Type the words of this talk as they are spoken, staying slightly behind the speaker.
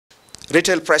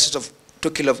Retail prices of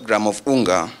 2 kilograms of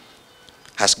unga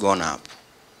has gone up.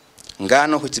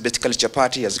 Ngano, which is basically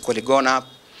chapati, has equally gone up.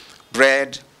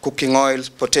 Bread, cooking oils,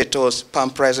 potatoes, palm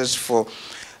prices for,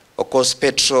 of course,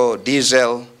 petrol,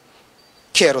 diesel,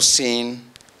 kerosene,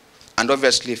 and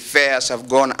obviously fares have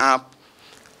gone up.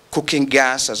 Cooking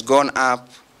gas has gone up,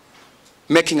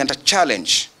 making it a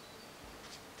challenge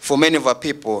for many of our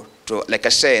people to, like I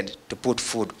said, to put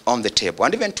food on the table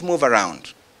and even to move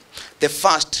around. The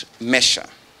first measure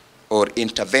or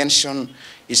intervention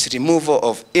is removal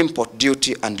of import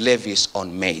duty and levies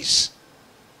on maize.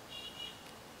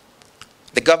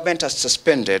 The government has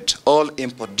suspended all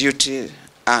import duty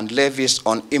and levies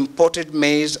on imported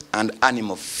maize and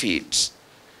animal feeds.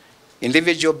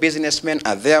 Individual businessmen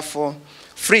are therefore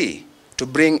free to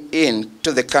bring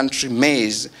into the country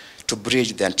maize to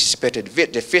bridge the anticipated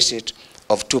deficit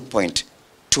of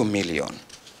 2.2 million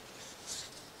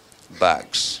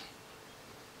bags.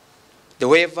 The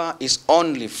waiver is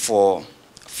only for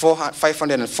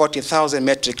 540,000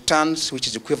 metric tons, which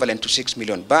is equivalent to 6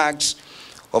 million bags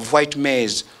of white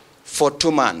maize for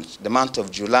 2 months, the month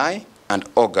of July and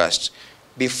August,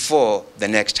 before the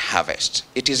next harvest.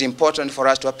 It is important for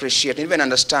us to appreciate and even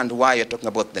understand why you're talking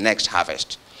about the next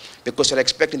harvest, because you're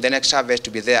expecting the next harvest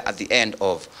to be there at the end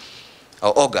of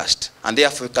August, and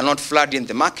therefore we cannot flood in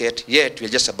the market, yet we're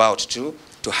just about to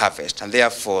harvest. And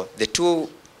therefore, the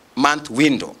 2-month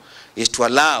window is to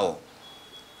allow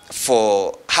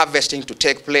for harvesting to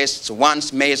take place. So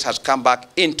once maize has come back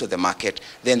into the market,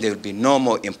 then there will be no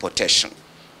more importation.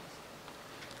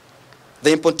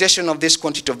 The importation of this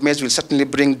quantity of maize will certainly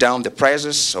bring down the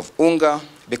prices of unga,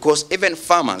 because even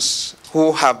farmers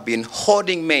who have been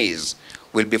hoarding maize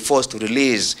will be forced to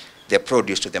release their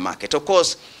produce to the market. Of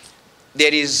course,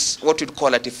 there is what we'd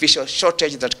call artificial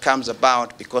shortage that comes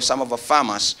about because some of our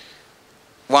farmers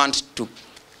want to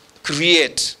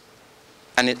create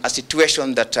a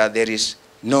situation that there is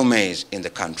no maize in the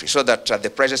country, so that the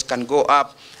prices can go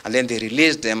up, and then they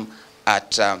release them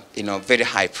at very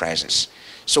high prices.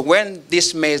 So when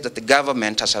this maize that the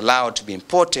government has allowed to be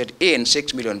imported in,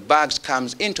 6 million bags,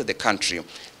 comes into the country,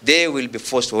 they will be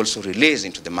forced to also release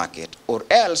into the market, or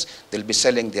else they'll be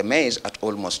selling their maize at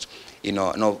almost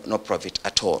no profit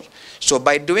at all. So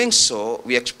by doing so,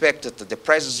 we expect that the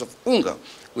prices of unga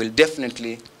will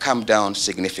definitely come down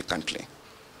significantly.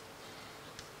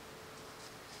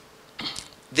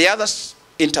 The other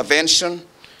intervention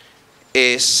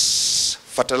is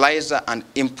fertilizer and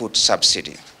input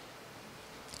subsidy.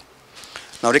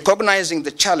 Now, recognizing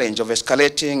the challenge of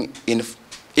escalating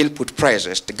input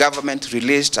prices, the government has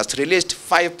released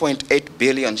 5.8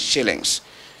 billion shillings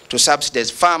to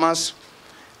subsidize farmers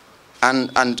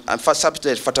and for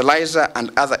subsidize fertilizer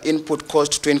and other input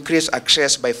costs to increase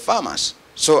access by farmers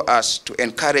so as to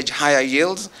encourage higher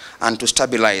yields and to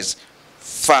stabilize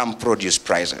farm produce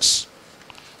prices.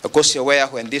 Of course, you're aware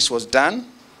when this was done,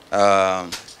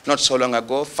 not so long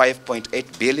ago,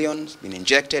 5.8 billion has been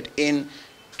injected in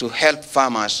to help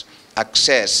farmers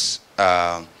access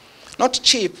not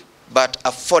cheap but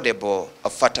affordable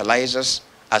fertilizers,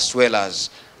 as well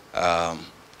as other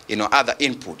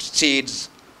inputs, seeds,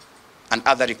 and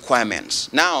other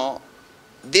requirements. Now,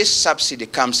 this subsidy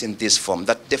comes in this form,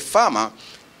 that the farmer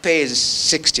pays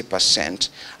 60%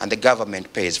 and the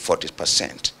government pays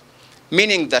 40%.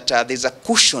 Meaning that there's a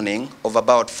cushioning of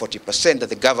about 40% that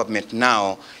the government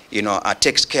now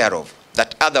takes care of,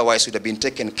 that otherwise would have been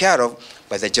taken care of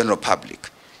by the general public.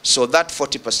 So that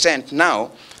 40%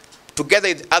 now, together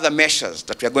with other measures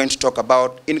that we are going to talk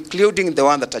about, including the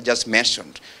one that I just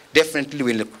mentioned, definitely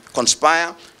will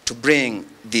conspire to bring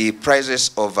the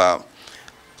prices of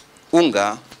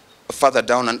unga further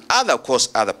down, and of course,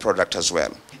 other products as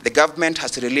well. The government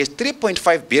has released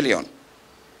 3.5 billion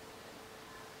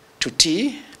to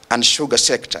tea and sugar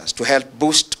sectors to help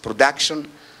boost production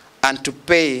and to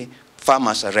pay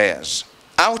farmers' arrears.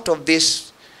 Out of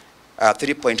this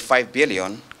 3.5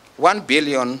 billion, 1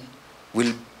 billion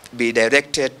will be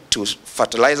directed to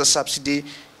fertilizer subsidy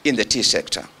in the tea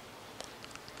sector.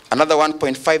 Another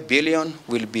 1.5 billion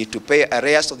will be to pay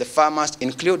arrears of the farmers,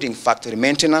 including factory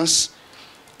maintenance,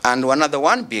 and another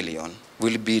 1 billion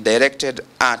will be directed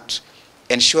at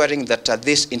ensuring that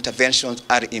these interventions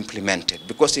are implemented,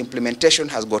 because implementation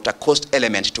has got a cost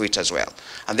element to it as well.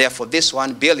 And therefore, this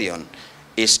 1 billion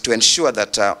is to ensure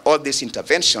that all these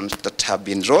interventions that have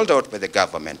been rolled out by the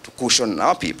government to cushion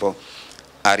our people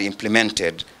are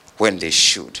implemented when they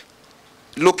should.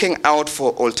 Looking out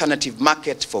for alternative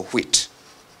markets for wheat.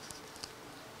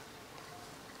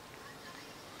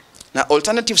 Now,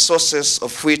 alternative sources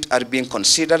of wheat are being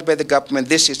considered by the government.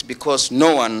 This is because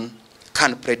no one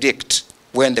can predict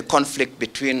when the conflict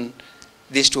between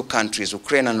these two countries,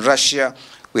 Ukraine and Russia,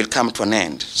 will come to an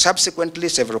end. Subsequently,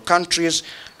 several countries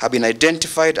have been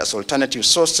identified as alternative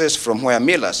sources from where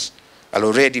millers are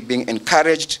already being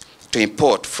encouraged to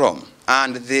import from.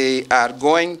 And they are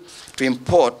going to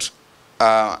import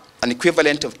an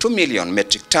equivalent of 2 million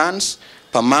metric tons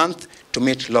per month to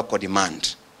meet local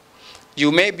demand.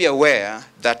 You may be aware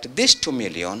that this 2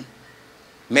 million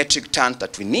metric tons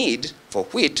that we need for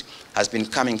wheat has been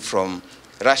coming from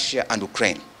Russia and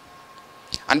Ukraine.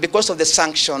 And because of the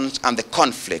sanctions and the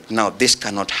conflict, now this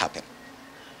cannot happen.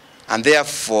 And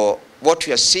therefore, what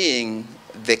we are seeing,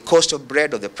 the cost of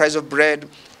bread or the price of bread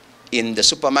in the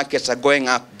supermarkets are going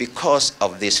up because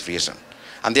of this reason.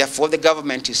 And therefore, the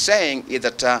government is saying is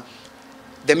that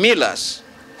the millers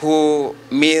who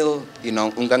mill,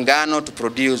 ungangano to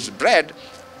produce bread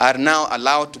are now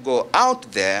allowed to go out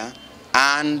there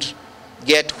and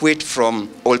get wheat from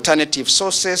alternative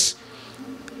sources.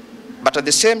 But at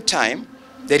the same time,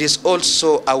 there is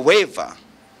also a waiver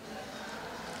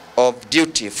of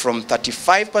duty from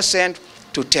 35%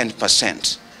 to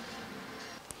 10%.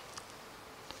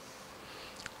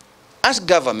 As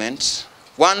governments,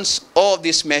 once all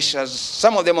these measures,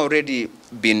 some of them already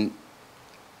been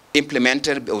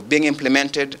implemented or being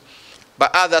implemented, but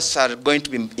others are going to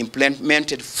be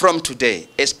implemented from today,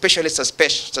 especially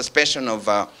suspension of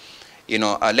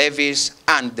levies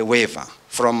and the waiver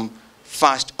from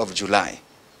 1st of July.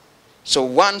 So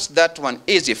once that one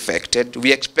is effected,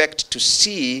 we expect to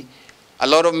see a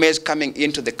lot of maize coming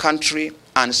into the country,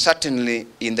 and certainly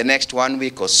in the next 1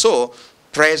 week or so,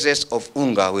 prices of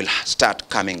unga will start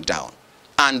coming down.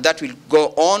 And that will go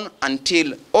on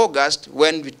until August,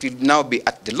 when it will now be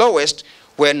at the lowest,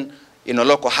 when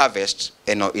local harvest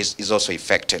is also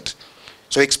affected.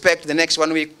 So expect the next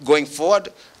 1 week going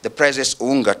forward, the prices of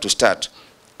unga to start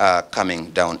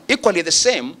coming down. Equally the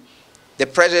same, the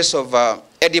prices of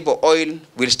edible oil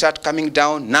will start coming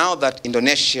down now that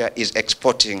Indonesia is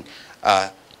exporting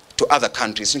to other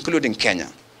countries, including Kenya.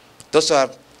 Those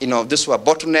were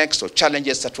bottlenecks or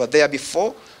challenges that were there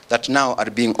before that now are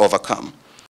being overcome.